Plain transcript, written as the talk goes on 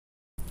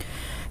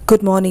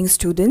Good morning,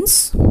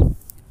 students.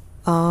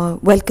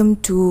 Welcome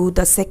to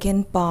the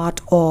second part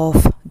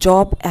of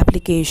job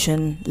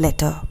application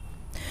letter.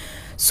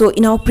 So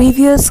in our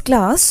previous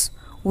class,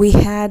 we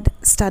had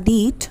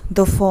studied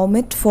the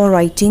format for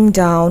writing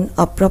down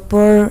a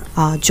proper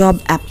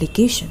job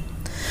application.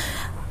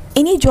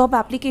 Any job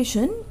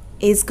application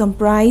is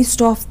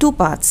comprised of two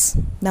parts.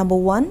 Number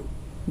one,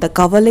 the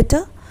cover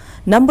letter.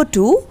 Number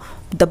two,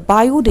 the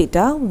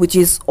biodata, which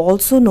is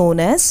also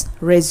known as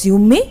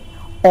resume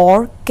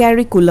or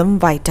curriculum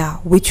vitae,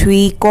 which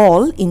we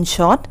call in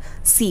short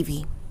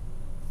CV.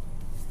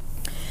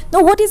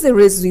 Now, what is a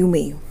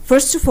resume?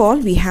 First of all,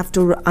 we have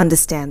to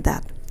understand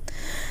that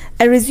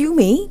a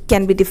resume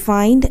can be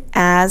defined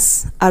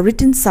as a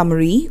written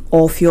summary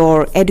of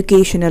your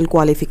educational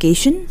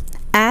qualification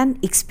and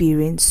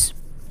experience.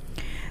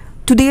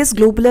 Today's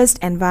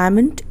globalist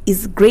environment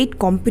is great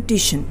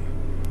competition.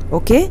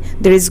 Okay,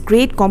 there is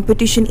great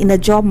competition in the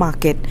job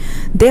market.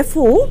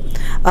 Therefore,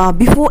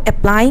 before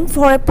applying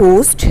for a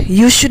post,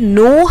 you should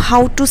know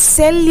how to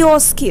sell your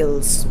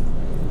skills,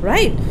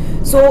 right?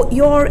 So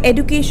your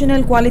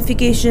educational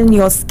qualification,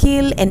 your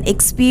skill and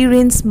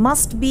experience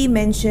must be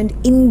mentioned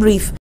in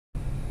brief.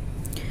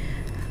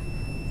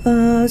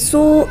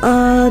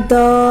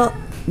 The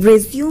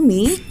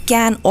resume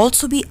can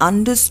also be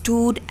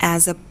understood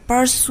as a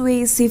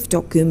persuasive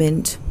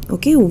document,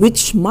 okay,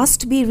 which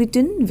must be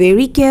written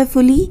very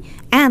carefully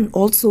and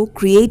also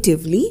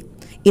creatively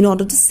in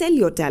order to sell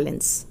your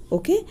talents.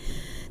 Okay,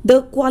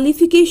 the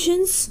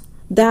qualifications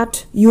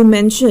that you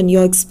mention,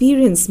 your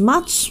experience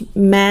must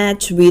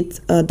match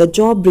with the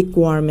job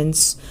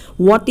requirements.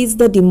 What is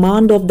the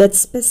demand of that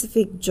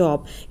specific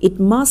job? It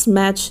must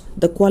match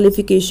the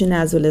qualification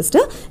as well as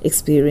the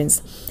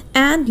experience.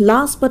 And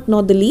last but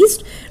not the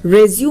least,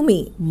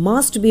 resume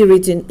must be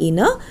written in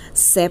a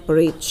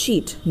separate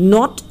sheet,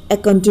 not a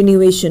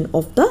continuation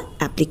of the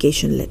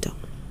application letter.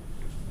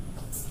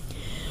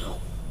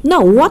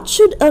 Now, what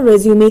should a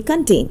resume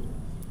contain?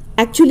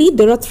 Actually,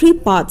 there are three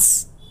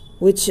parts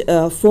which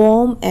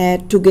form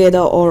together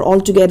or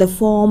altogether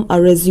form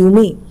a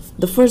resume.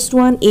 The first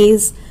one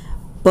is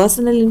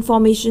personal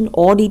information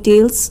or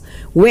details,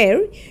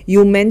 where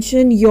you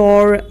mention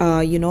your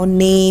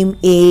name,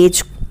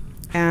 age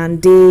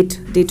and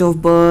date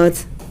of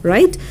birth,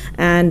 right,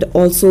 and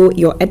also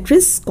your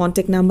address,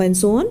 contact number and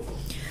so on.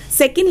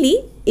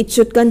 Secondly, it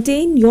should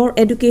contain your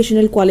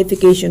educational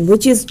qualification,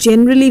 which is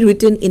generally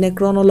written in a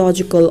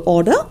chronological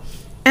order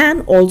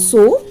and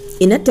also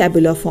in a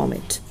tabular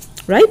format,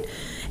 right?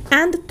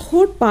 And the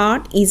third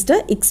part is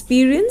the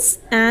experience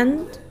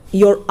and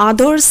your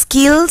other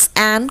skills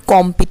and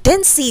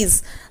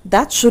competencies.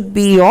 That should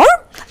be your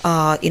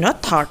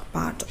third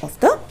part of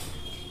the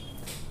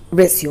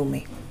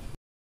resume.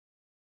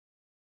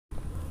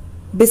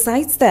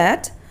 Besides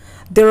that,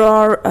 there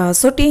are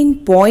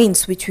certain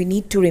points which we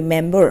need to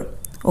remember.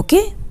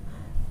 Okay,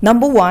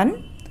 number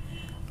one,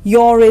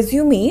 your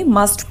resume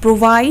must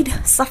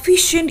provide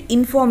sufficient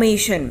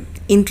information,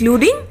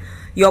 including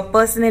your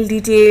personal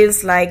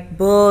details like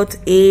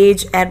birth,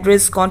 age,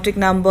 address, contact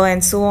number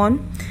and so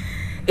on.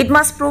 It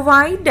must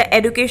provide the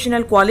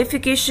educational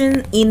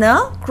qualification in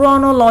a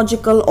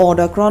chronological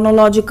order.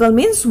 Chronological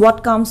means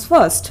what comes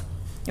first.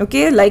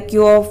 Okay, like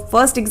your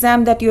first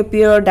exam that you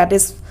appear, that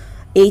is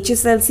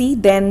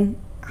HSLC, then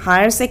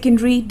higher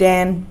secondary,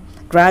 then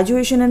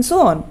graduation and so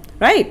on,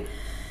 right?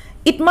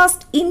 It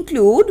must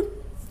include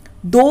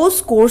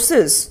those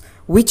courses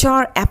which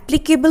are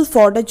applicable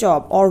for the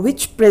job or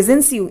which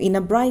presents you in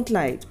a bright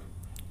light,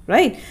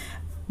 right?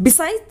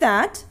 Besides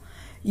that,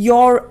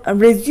 your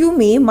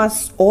resume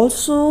must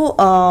also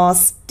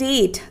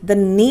state the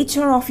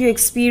nature of your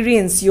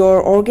experience,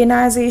 your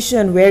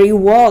organization, where you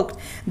worked,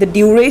 the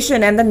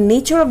duration and the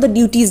nature of the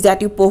duties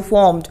that you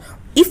performed,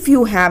 if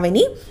you have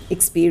any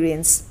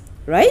experience,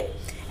 right?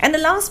 And the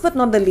last but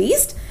not the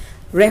least,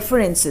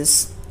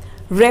 references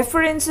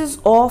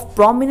of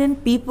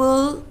prominent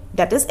people,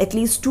 that is at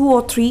least 2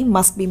 or 3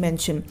 must be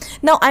mentioned.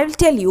 Now I will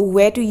tell you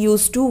where to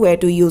use 2, where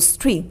to use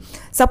 3.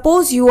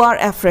 Suppose you are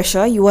a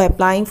fresher, you are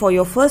applying for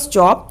your first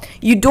job,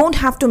 you don't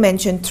have to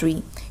mention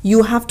 3,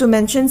 you have to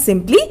mention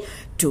simply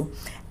 2.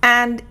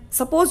 And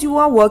suppose you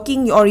are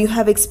working or you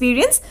have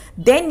experience,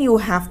 then you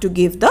have to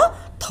give the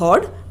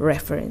third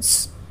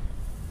reference.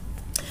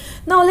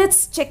 Now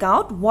let's check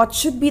out what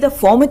should be the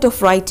format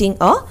of writing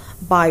a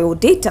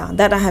biodata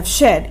that I have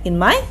shared in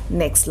my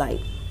next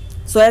slide.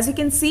 So as you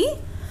can see,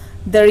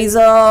 there is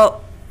a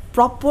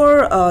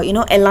proper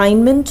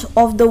alignment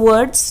of the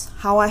words.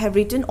 How I have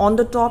written on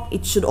the top,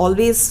 it should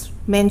always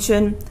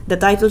mention, the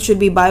title should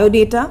be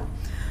biodata.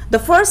 The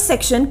first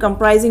section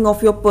comprising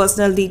of your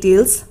personal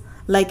details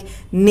like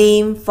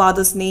name,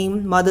 father's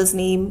name, mother's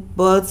name,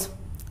 birth,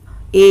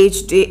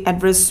 age, date,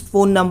 address,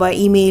 phone number,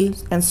 email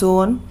and so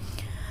on.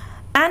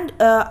 And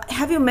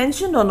have you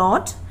mentioned or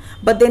not,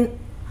 but then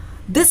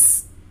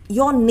this,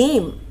 your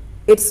name,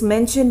 it's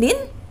mentioned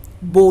in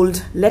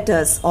bold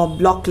letters or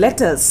block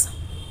letters.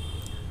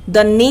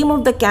 The name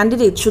of the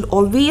candidate should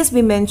always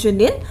be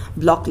mentioned in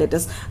block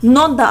letters,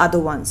 not the other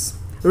ones.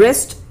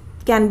 Rest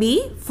can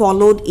be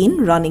followed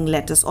in running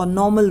letters or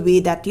normal way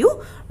that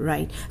you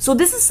write. So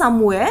this is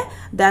somewhere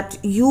that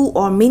you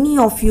or many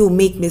of you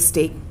make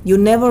mistake. You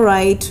never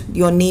write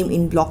your name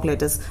in block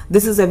letters.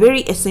 This is a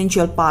very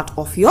essential part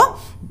of your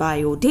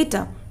bio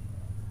data.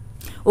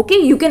 Okay,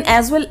 you can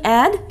as well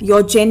add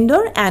your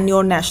gender and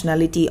your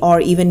nationality or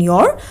even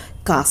your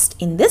caste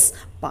in this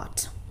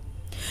part.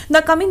 Now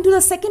coming to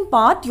the second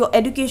part, your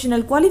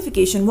educational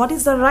qualification. What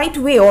is the right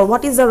way or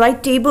what is the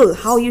right table,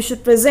 how you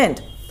should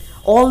present?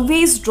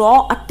 Always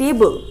draw a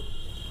table.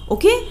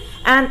 Okay,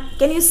 and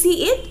can you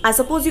see it? I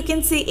suppose you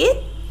can see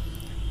it.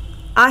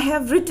 I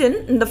have written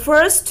in the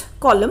first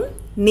column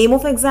name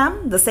of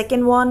exam, the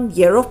second one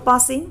year of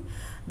passing,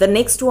 the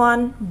next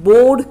one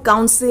board,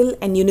 council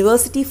and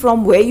university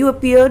from where you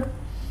appeared,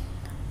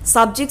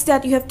 subjects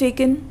that you have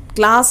taken,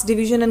 class,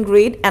 division and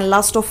grade, and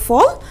last of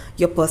all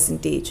your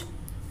percentage.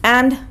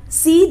 And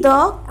see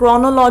the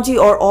chronology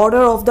or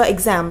order of the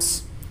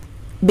exams,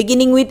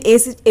 beginning with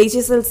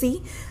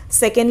HSLC,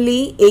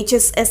 secondly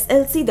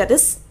HSSLC, that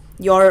is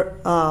your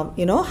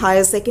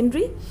higher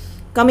secondary.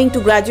 Coming to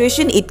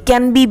graduation, it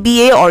can be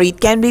BA or it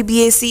can be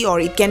BAc or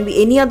it can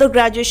be any other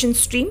graduation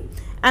stream,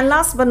 and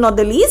last but not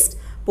the least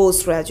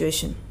post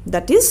graduation,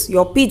 that is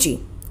your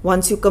PG.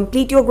 Once you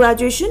complete your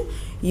graduation,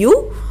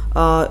 you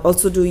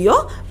also do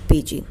your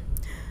PG.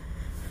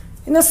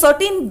 In a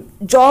certain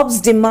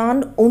jobs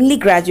demand only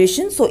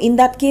graduation, so in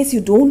that case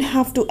you don't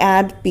have to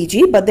add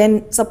PG. But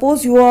then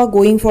suppose you are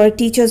going for a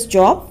teacher's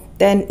job,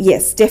 then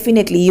yes,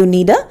 definitely you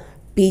need a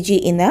PG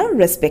in a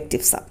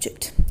respective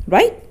subject,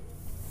 right?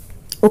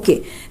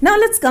 Okay, now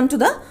let's come to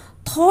the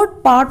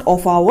third part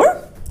of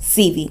our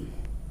CV,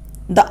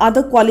 the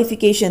other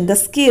qualification, the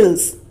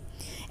skills,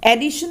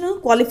 additional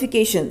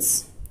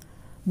qualifications.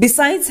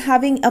 Besides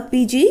having a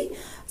PG,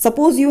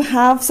 suppose you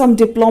have some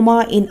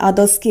diploma in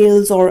other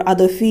skills or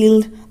other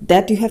field,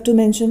 that you have to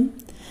mention.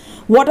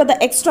 What are the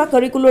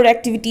extracurricular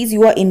activities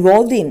you are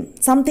involved in?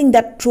 Something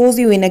that throws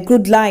you in a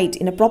good light,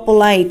 in a proper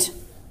light,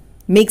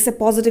 makes a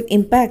positive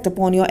impact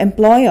upon your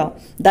employer,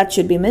 that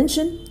should be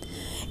mentioned.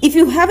 If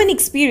you have an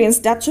experience,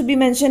 that should be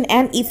mentioned,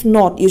 and if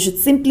not, you should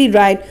simply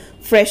write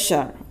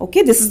fresher.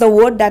 Okay, this is the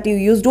word that you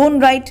use. Don't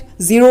write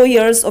 0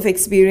 years of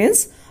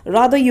experience,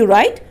 rather you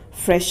write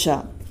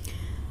fresher.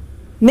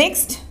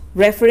 Next,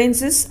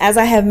 references. As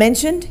I have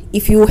mentioned,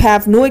 if you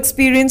have no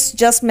experience,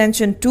 just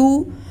mention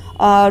 2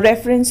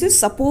 references.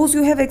 Suppose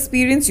you have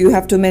experience, you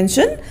have to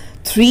mention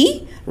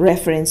 3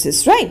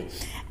 references, right?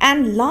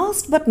 And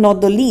last but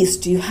not the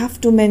least, you have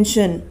to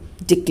mention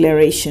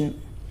declaration.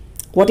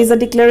 What is a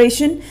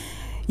declaration?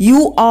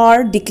 You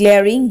are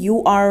declaring,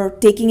 you are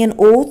taking an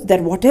oath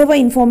that whatever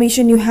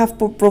information you have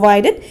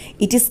provided,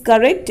 it is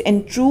correct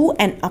and true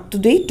and up to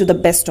date to the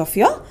best of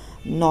your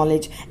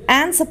knowledge.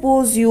 And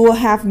suppose you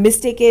have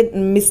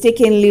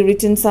mistakenly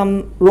written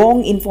some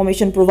wrong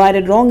information,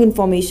 provided wrong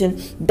information,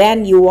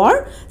 then you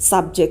are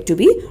subject to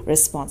be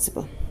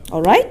responsible.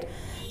 All right,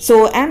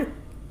 so, and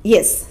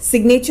yes,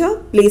 signature,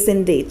 place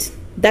and date,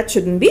 that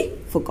shouldn't be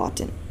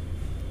forgotten.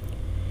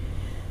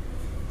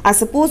 I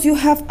suppose you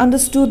have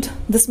understood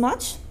this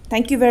much.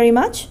 Thank you very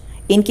much.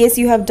 In case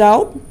you have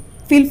doubt,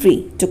 feel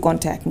free to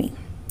contact me.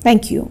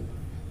 Thank you.